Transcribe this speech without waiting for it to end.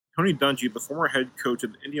Tony Dungy, the former head coach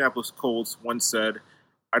of the Indianapolis Colts, once said,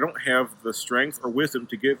 "I don't have the strength or wisdom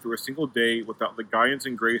to get through a single day without the guidance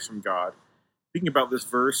and grace from God." Thinking about this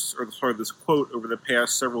verse, or sorry, this quote over the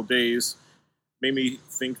past several days, made me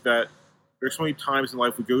think that there's so many times in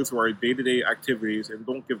life we go through our day-to-day activities and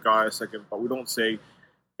don't give God a second thought. We don't say,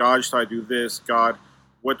 "God, should I do this? God,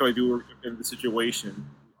 what do I do in this situation?"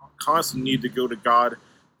 We constantly need to go to God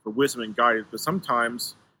for wisdom and guidance, but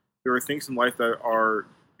sometimes there are things in life that are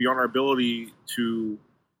beyond our ability to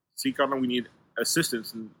seek out, and we need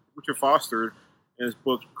assistance. And Richard Foster, in his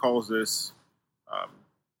book, calls this um,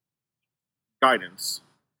 guidance.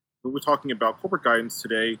 We're talking about corporate guidance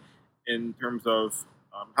today in terms of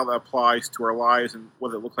how that applies to our lives and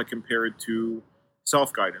what it looks like compared to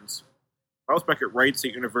self guidance. I was back at Wright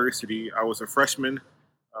State University. I was a freshman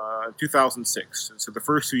in 2006. And so the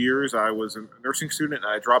first 2 years, I was a nursing student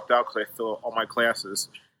and I dropped out because I failed all my classes.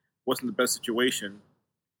 It wasn't the best situation.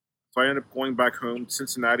 So I ended up going back home to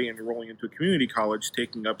Cincinnati and enrolling into a community college,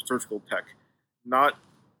 taking up surgical tech. Not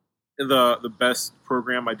the best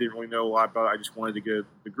program. I didn't really know a lot about it. I just wanted to get a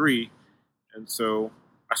degree. And so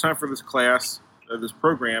I signed up for this class, this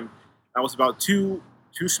program. I was about two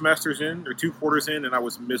semesters in or 2 quarters in, and I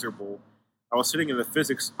was miserable. I was sitting in my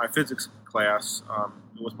physics class.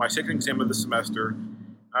 It was my second exam of the semester.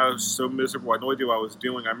 I was so miserable. I had no idea what I was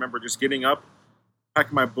doing. I remember just getting up,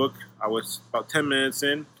 packing my book. I was about 10 minutes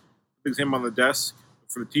in, put the exam on the desk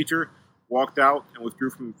for the teacher, walked out, and withdrew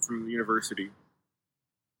from the university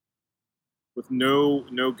with no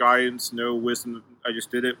guidance, no wisdom. I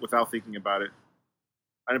just did it without thinking about it.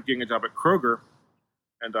 I ended up getting a job at Kroger,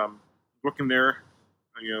 and working there,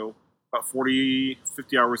 about 40,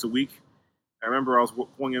 50 hours a week. I remember I was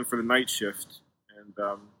going in for the night shift, and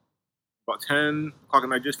about 10 o'clock at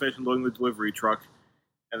night, just finished loading the delivery truck,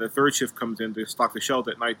 and the third shift comes in to stock the shelves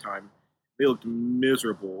at nighttime. They looked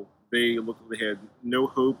miserable. They looked like they had no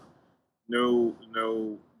hope, no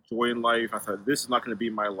joy in life. I thought, this is not going to be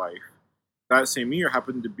my life. That same year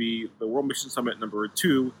happened to be the World Mission Summit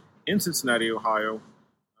 #2 in Cincinnati, Ohio.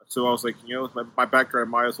 So I was like, my background,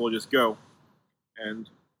 I might as well just go. And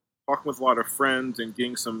talking with a lot of friends and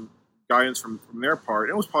getting some guidance from their part,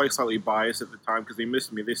 it was probably slightly biased at the time because they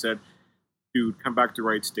missed me. They said, "Dude, come back to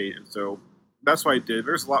Wright State." And so that's what I did.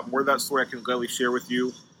 There's a lot more of that story I can gladly share with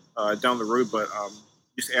you down the road, but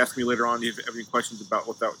just ask me later on if you have any questions about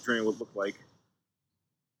what that journey would look like.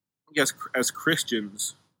 Yes, as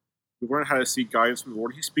Christians, we learn how to seek guidance from the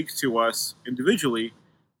Lord. He speaks to us individually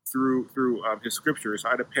through His scriptures. I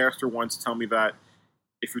had a pastor once tell me that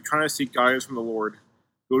if you're trying to seek guidance from the Lord,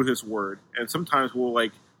 go to His Word. And sometimes we'll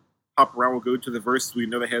hop around. We'll go to the verses we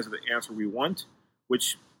know that has the answer we want,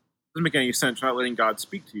 which doesn't make any sense. You're not letting God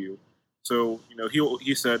speak to you. So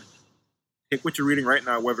he said, take what you're reading right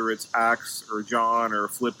now, whether it's Acts or John or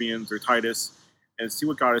Philippians or Titus, and see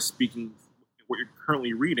what God is speaking, what you're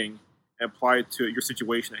currently reading, and apply it to your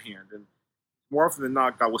situation at hand. And more often than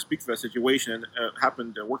not, God will speak to that situation. It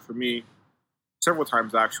happened to work for me several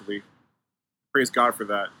times, actually. Praise God for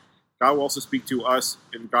that. God will also speak to us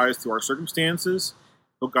and guide us through our circumstances.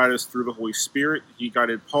 He'll guide us through the Holy Spirit. He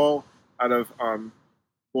guided Paul out of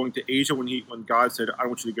going to Asia when God said, "I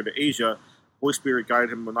want you to go to Asia." The Holy Spirit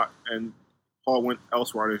guided him, and Paul went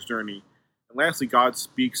elsewhere on his journey. And lastly, God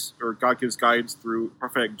gives guidance through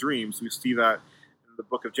prophetic dreams. We see that in the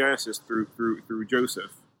book of Genesis through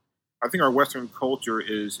Joseph. I think our Western culture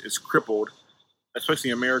is crippled, especially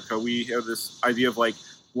in America. We have this idea of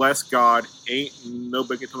bless God, ain't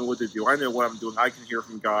nobody can tell me what to do. I know what I'm doing. I can hear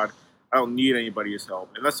from God. I don't need anybody's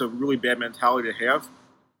help. And that's a really bad mentality to have.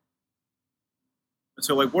 And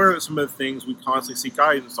so, what are some of the things we constantly seek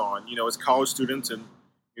guidance on? As college students and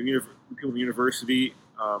people in the university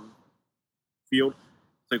field,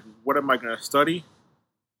 it's what am I going to study?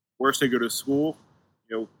 Where should I go to school?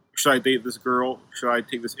 Should I date this girl? Should I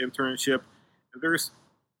take this internship? And there's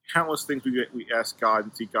countless things we ask God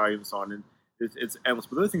and seek guidance on, and it's endless.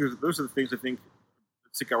 But those are the things I think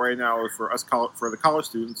stick out right now for us, for the college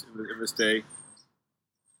students in this day.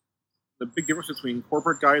 The big difference between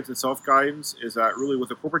corporate guidance and self-guidance is that really with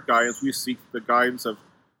the corporate guidance, we seek the guidance of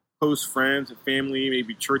close friends and family,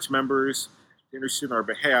 maybe church members, to intercede on our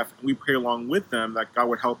behalf, and we pray along with them that God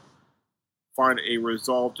would help find a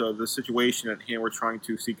resolve to the situation at hand we're trying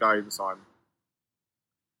to seek guidance on.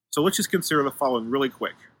 So let's just consider the following really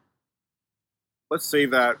quick. Let's say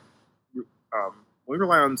that when we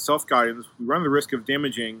rely on self-guidance, we run the risk of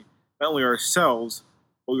damaging not only ourselves,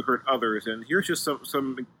 but we hurt others. And here's just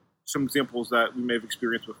some examples that we may have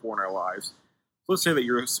experienced before in our lives. So let's say that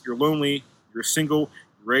you're lonely, you're single,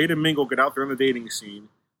 you're ready to mingle, get out there on the dating scene,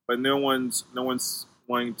 but no one's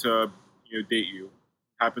wanting to date you.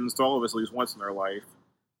 Happens to all of us at least once in our life.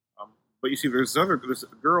 But you see, there's this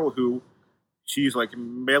girl who she's like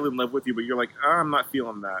madly in love with you, but you're like, I'm not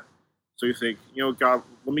feeling that. So you think, God,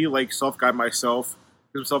 let me like self guide myself,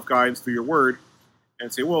 give some self guidance through your word,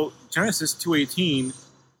 and say, well, Genesis 2:18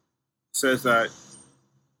 says that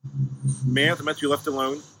man is meant to be left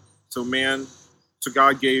alone. So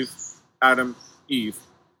God gave Adam Eve.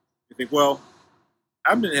 You think, well,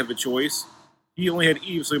 Adam didn't have a choice. He only had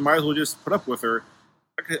Eve, so he might as well just put up with her.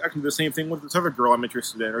 I can do the same thing with this other girl I'm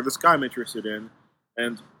interested in, or this guy I'm interested in.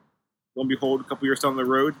 And lo and behold, a couple years down the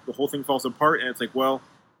road, the whole thing falls apart, and it's like, well,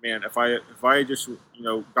 man, if I just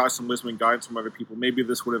got some wisdom and guidance from other people, maybe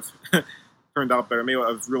this would have turned out better. Maybe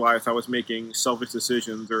I've realized I was making selfish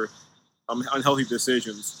decisions or unhealthy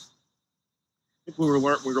decisions. I think we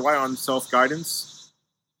rely on self guidance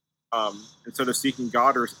instead of seeking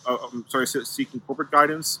God or seeking corporate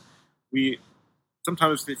guidance. We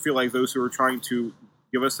sometimes feel like those who are trying to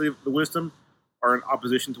give us the wisdom are in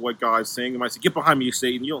opposition to what God's saying. They might say, "Get behind me,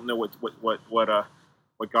 Satan! You don't know what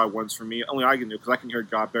God wants from me. Only I can do, because I can hear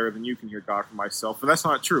God better than you can hear God for myself." But that's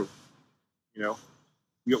not true.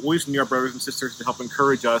 We always need our brothers and sisters to help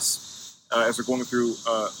encourage us as we're going through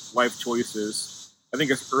life choices. I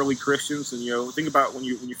think as early Christians, and think about when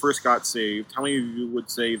you first got saved. How many of you would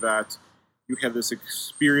say that you had this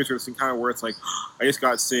experience or this encounter where it's like, I just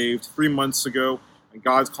got saved 3 months ago, and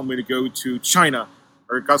God's called me to go to China,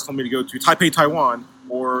 or God's called me to go to Taipei, Taiwan,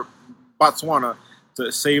 or Botswana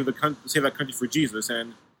to save that country for Jesus.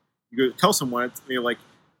 And you go tell someone, and they're like,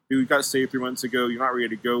 dude, you got saved 3 months ago, you're not ready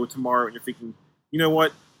to go tomorrow, and you're thinking, you know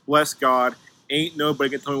what? Bless God. Ain't nobody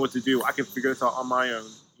can tell me what to do. I can figure this out on my own.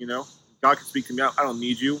 God can speak to me. I don't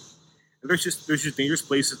need you. And there's just dangerous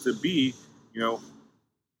places to be. It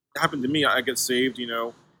happened to me. I got saved, in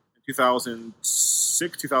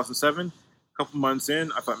 2006, 2007. A couple months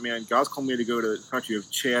in, I thought, man, God's called me to go to the country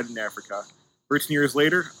of Chad in Africa. 13 years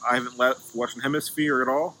later, I haven't left the Western Hemisphere at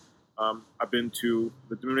all. I've been to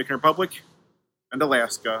the Dominican Republic and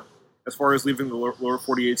Alaska, as far as leaving the lower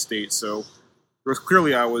 48 states. So there was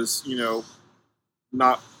clearly I was,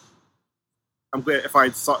 not. I'm glad if I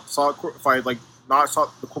had not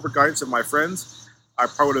sought the corporate guidance of my friends, I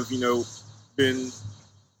probably would have, been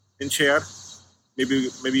in Chad.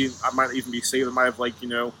 Maybe I might even be saved. I might have got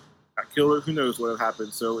killed, or who knows what had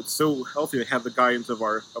happened. So it's so healthy to have the guidance of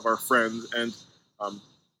our friends and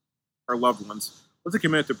our loved ones. Let's take a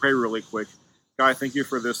minute to pray really quick. God, thank you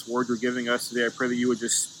for this word you're giving us today. I pray that you would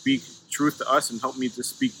just speak truth to us and help me to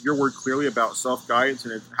speak your word clearly about self-guidance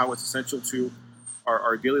and how it's essential to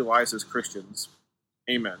our daily lives as Christians.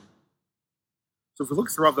 Amen. So if we look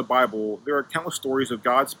throughout the Bible, there are countless stories of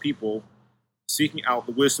God's people seeking out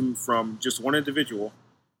the wisdom from just one individual,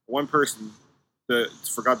 one person,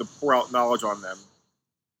 for God to pour out knowledge on them.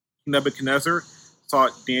 Nebuchadnezzar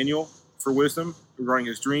sought Daniel for wisdom regarding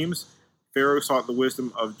his dreams. Pharaoh sought the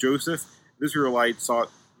wisdom of Joseph. The Israelites sought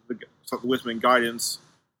the wisdom and guidance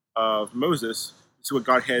of Moses to see what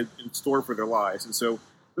God had in store for their lives. And so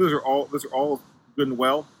those are all good and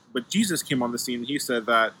well. But Jesus came on the scene, and he said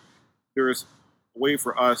that there is a way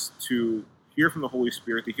for us to hear from the Holy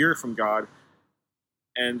Spirit, to hear from God.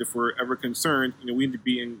 And if we're ever concerned, we need to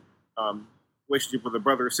be in relationship with a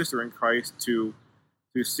brother or sister in Christ to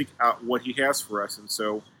seek out what He has for us. And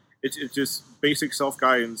so it's just basic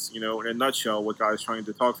self-guidance, in a nutshell, what God is trying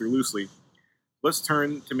to talk through loosely. Let's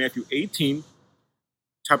turn to Matthew 18,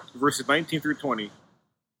 verses 19 through 20.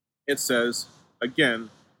 It says, again,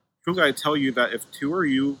 truly I tell you that if two of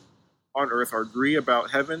you on earth agree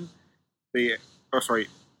about heaven, truly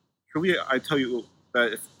I tell you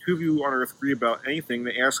that if two of you on earth agree about anything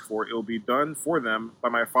they ask for, it will be done for them by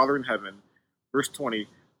my Father in heaven. Verse 20,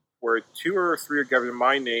 where 2 or 3 are gathered in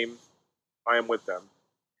my name, I am with them.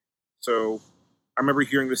 So I remember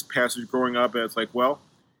hearing this passage growing up, and it's like, well,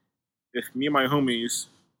 if me and my homies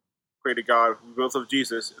pray to God, we both love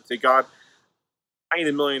Jesus, and say, God, I need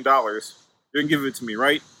 $1 million, you're going to give it to me,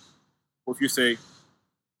 right? Or if you say,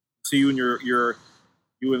 so you and your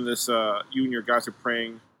guys are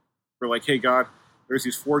praying, we're like, hey, God, there's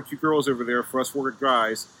these 4 cute girls over there for us 4 good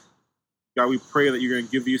guys. God, we pray that you're going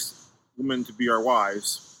to give these women to be our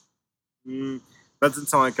wives. That doesn't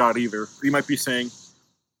sound like God either. You might be saying,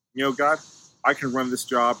 God, I can run this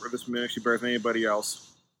job or this ministry better than anybody else.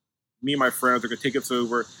 Me and my friends are going to take us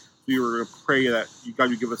over. We were going to pray that God,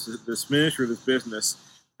 you give us this ministry or this business.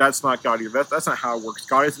 That's not God either. That's not how it works.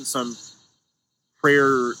 God isn't some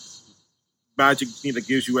prayer magic thing that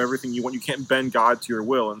gives you everything you want. You can't bend God to your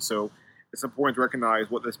will. And so it's important to recognize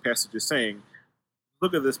what this passage is saying.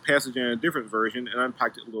 Look at this passage in a different version and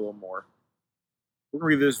unpack it a little more. We're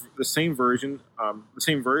going to read the same version, the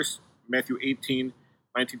same verse, Matthew 18,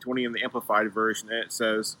 1920 in the Amplified Version, and it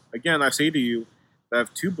says, "Again, I say to you that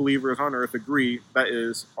if two believers on earth agree, that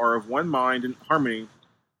is, are of one mind and harmony,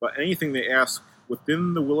 but anything they ask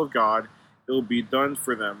within the will of God, it will be done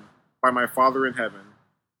for them by my Father in heaven.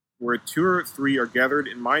 Where two or three are gathered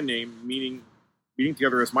in my name, meeting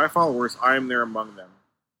together as my followers, I am there among them."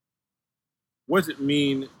 What does it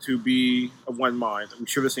mean to be of one mind? We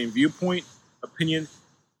share the same viewpoint, opinion,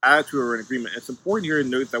 attitude, or an agreement. It's important here to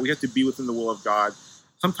note that we have to be within the will of God.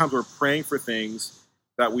 Sometimes we're praying for things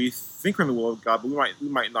that we think are in the will of God, but we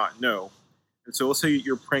might not know. And so, let's say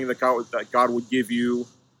you're praying that God would give you.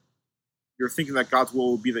 You're thinking that God's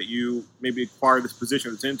will would be that you maybe acquire this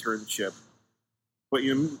position, this internship. But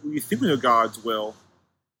we think we know God's will,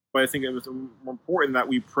 but I think it was more important that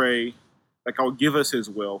we pray that God will give us His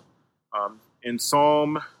will. In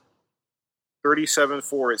Psalm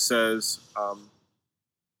 37:4, it says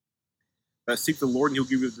that seek the Lord and He'll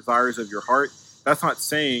give you the desires of your heart. That's not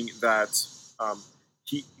saying that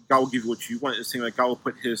God will give you what you want. It's saying that God will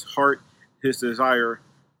put His heart, His desire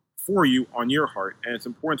for you on your heart. And it's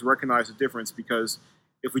important to recognize the difference, because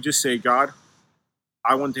if we just say, God,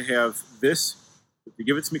 I want to have this, if you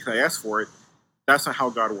give it to me because I asked for it, that's not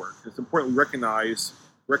how God works. It's important we recognize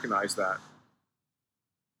that.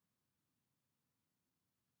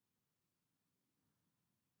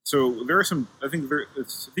 So there are some, think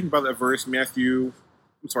about that verse,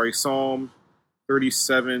 Psalm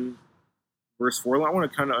 37, verse 4. I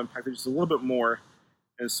want to kind of unpack it just a little bit more.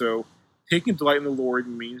 And so, taking delight in the Lord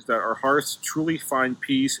means that our hearts truly find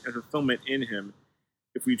peace and fulfillment in Him.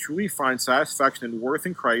 If we truly find satisfaction and worth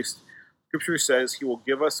in Christ, Scripture says He will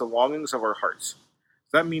give us the longings of our hearts.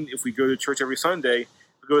 Does that mean if we go to church every Sunday,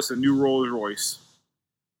 we go to a new Rolls Royce?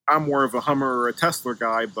 I'm more of a Hummer or a Tesla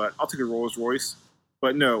guy, but I'll take a Rolls Royce.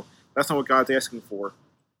 But no, that's not what God's asking for.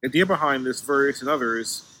 The idea behind this verse and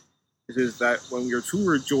others is that when we are truly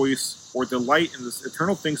rejoice or delight in the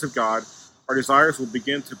eternal things of God, our desires will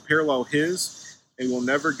begin to parallel His and will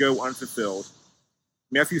never go unfulfilled.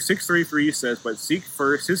 Matthew 6:33 says, "But seek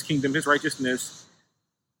first His kingdom, His righteousness,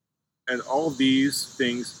 and all of these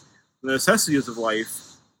things, the necessities of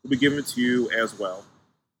life, will be given to you as well."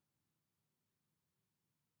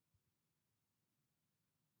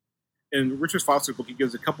 In Richard Foster's book, he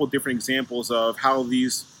gives a couple of different examples of how we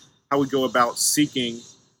go about seeking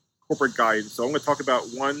corporate guidance. So I'm going to talk about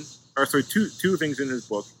two things in his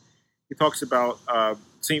book. He talks about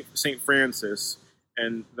Saint Francis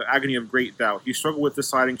and the agony of great doubt. He struggled with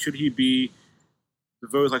deciding, should he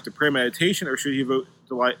devote his life to prayer meditation, or should he devote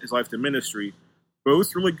his life to ministry?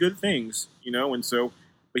 Both really good things,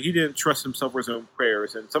 but he didn't trust himself for his own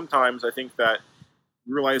prayers. And sometimes I think that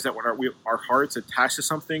we realize that when our heart's attached to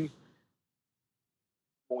something,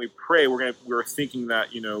 when we pray, we're thinking that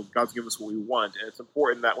God's given us what we want, and it's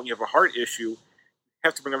important that when you have a heart issue, you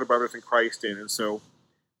have to bring other brothers in Christ in. And so,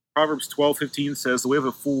 Proverbs 12:15 says, "The way of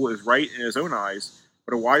a fool is right in his own eyes,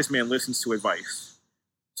 but a wise man listens to advice."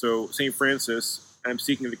 So, Saint Francis, I'm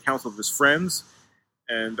seeking the counsel of his friends,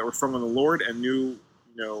 and that were strong on the Lord and knew,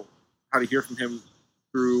 how to hear from Him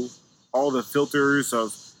through all the filters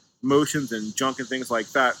of emotions and junk and things like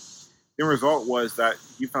that. The result was that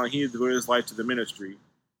he found he had devoted his life to the ministry.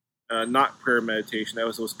 Not prayer meditation. That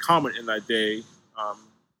was common in that day of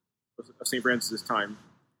St. Francis' time.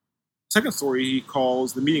 Second story he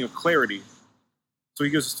calls the meeting of clarity. So he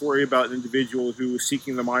gives a story about an individual who was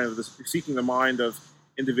seeking the mind of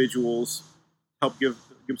individuals, help give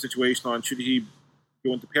a situation on should he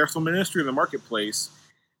go into pastoral ministry in the marketplace.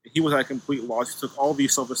 He was at a complete loss. He took all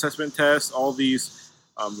these self-assessment tests, all these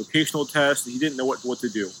vocational tests, and he didn't know what to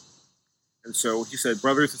do. And so he said,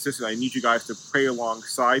 "Brothers and sisters, I need you guys to pray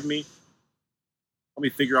alongside me. Help me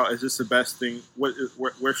figure out, is this the best thing?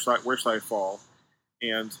 Where should I fall?"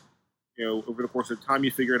 And over the course of time, he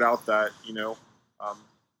figured out that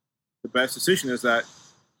the best decision is that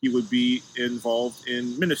he would be involved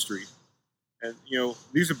in ministry. And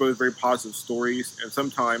these are both very positive stories. And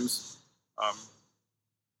sometimes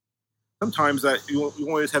that you won't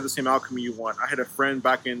always have the same outcome you want. I had a friend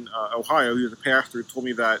back in Ohio, he was a pastor, who told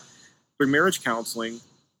me that through marriage counseling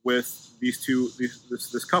with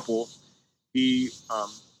this couple, he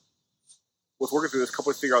was working through this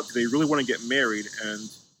couple to figure out, do they really want to get married?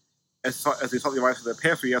 And as they sought the advice of the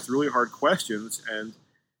pastor, he asked really hard questions, and it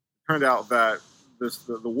turned out that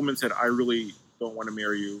the woman said, "I really don't want to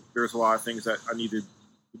marry you. There's a lot of things that I need to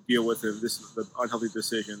deal with, and this is the unhealthy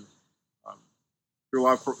decision." Through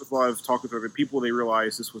a lot of talk with other people, they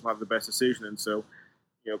realized this was not the best decision, and so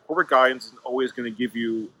corporate guidance isn't always going to give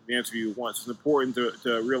you the answer you want. So it's important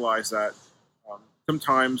to realize that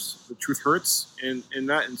sometimes the truth hurts in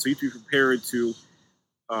that, and so you have to be prepared to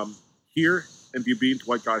hear and be obedient to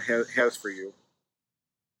what God has for you.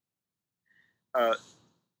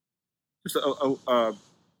 Just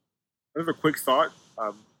another quick thought.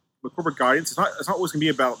 The corporate guidance, it's not always going to be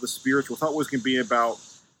about the spiritual. It's not always going to be about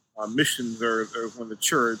missions or from the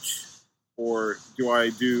church, or do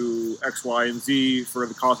I do X, Y, and Z for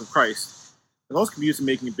the cause of Christ. It also can be used in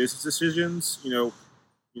making business decisions.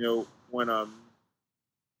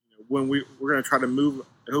 When we're going to try to move,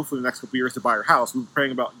 hopefully in the next couple of years, to buy our house, we were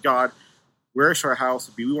praying about, God, where should our house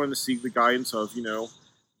be? We wanted to seek the guidance of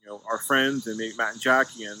our friends and maybe Matt and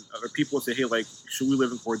Jackie and other people say, hey, like, should we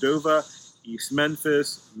live in Cordova, East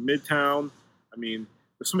Memphis, Midtown? I mean,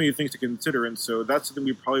 there's so many things to consider, and so that's something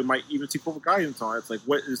we probably might even seek corporate guidance on. It's like,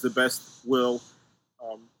 what is the best will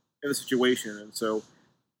in the situation? And so,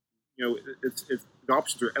 it's the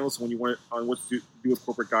options are endless when you want on what to do with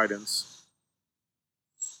corporate guidance.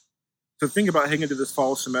 So think about heading into this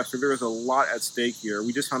fall semester. There is a lot at stake here.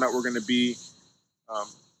 We just found out we're going to be,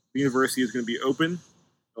 the university is going to be open.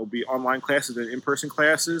 There'll be online classes and in-person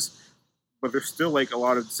classes, but there's still like a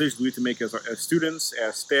lot of decisions we have to make as students,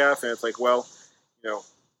 as staff, and it's like, well,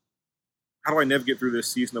 how do I navigate through this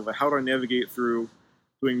season of how do I navigate through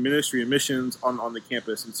doing ministry and missions on the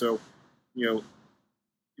campus? And so,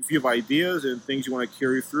 if you have ideas and things you want to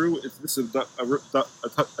carry through, this is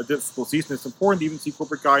a difficult season. It's important to even see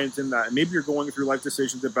corporate guidance in that. And maybe you're going through life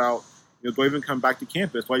decisions about, do I even come back to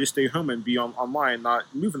campus? Do I just stay home and be online, not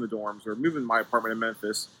move in the dorms or move in my apartment in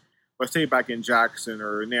Memphis? Do I stay back in Jackson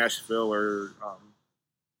or Nashville or,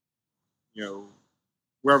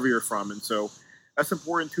 wherever you're from? And so that's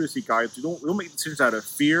important too, to seek guidance. We don't make decisions out of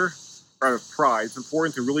fear or out of pride. It's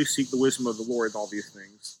important to really seek the wisdom of the Lord in all these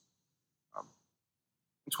things.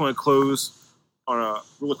 I just want to close on a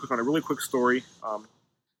really quick story.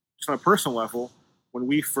 Just on a personal level, when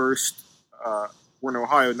we first were in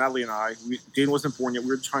Ohio, Natalie and I, Jane wasn't born yet. We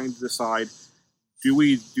were trying to decide, do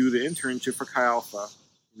we do the internship for Chi Alpha?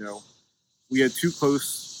 We had two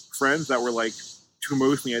close friends that were like too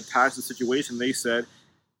emotionally attached to the situation. They said,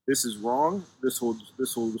 "This is wrong. This will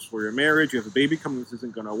destroy your marriage. You have a baby coming. This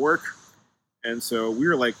isn't going to work." And so we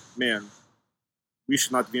were like, "Man, we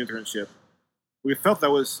should not do the internship." We felt that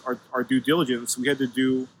was our due diligence. We had to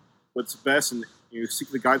do what's best and seek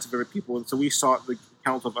the guidance of other people. And so we sought the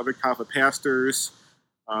counsel of other Chi Alpha pastors.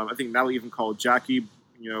 I think Natalie even called Jackie,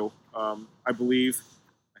 I believe.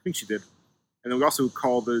 I think she did. And then we also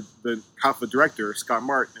called the Chi Alpha director, Scott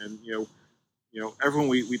Martin. And, everyone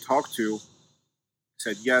we talked to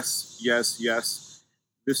said, yes, yes, yes.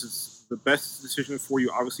 This is the best decision for you.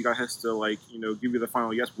 Obviously, God has to, give you the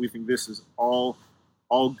final yes, but we think this is all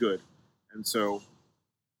good. And so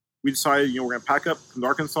we decided, we're going to pack up, come to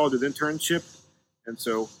Arkansas, do the internship. And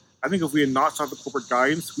so I think if we had not sought the corporate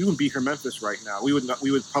guidance, we wouldn't be here in Memphis right now. We would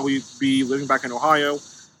probably be living back in Ohio,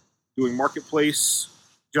 doing marketplace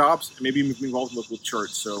jobs, and maybe even involved in local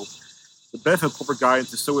church. So the benefit of corporate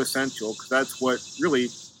guidance is so essential because that's what really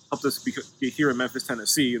helped us get here in Memphis,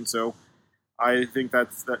 Tennessee. And so I think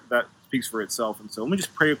that speaks for itself. And so let me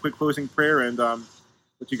just pray a quick closing prayer and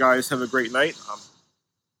let you guys have a great night.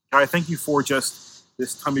 God, I thank you for just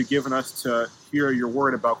this time you've given us to hear your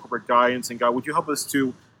word about corporate guidance. And God, would you help us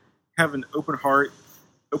to have an open heart,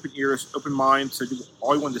 open ears, open mind to do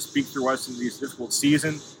all you want to speak through us in these difficult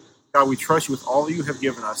seasons. God, we trust you with all that you have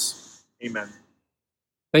given us. Amen.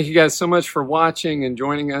 Thank you guys so much for watching and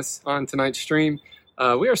joining us on tonight's stream.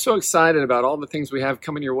 We are so excited about all the things we have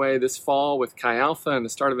coming your way this fall with Chi Alpha and the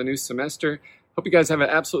start of a new semester. Hope you guys have an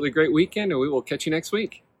absolutely great weekend, and we will catch you next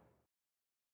week.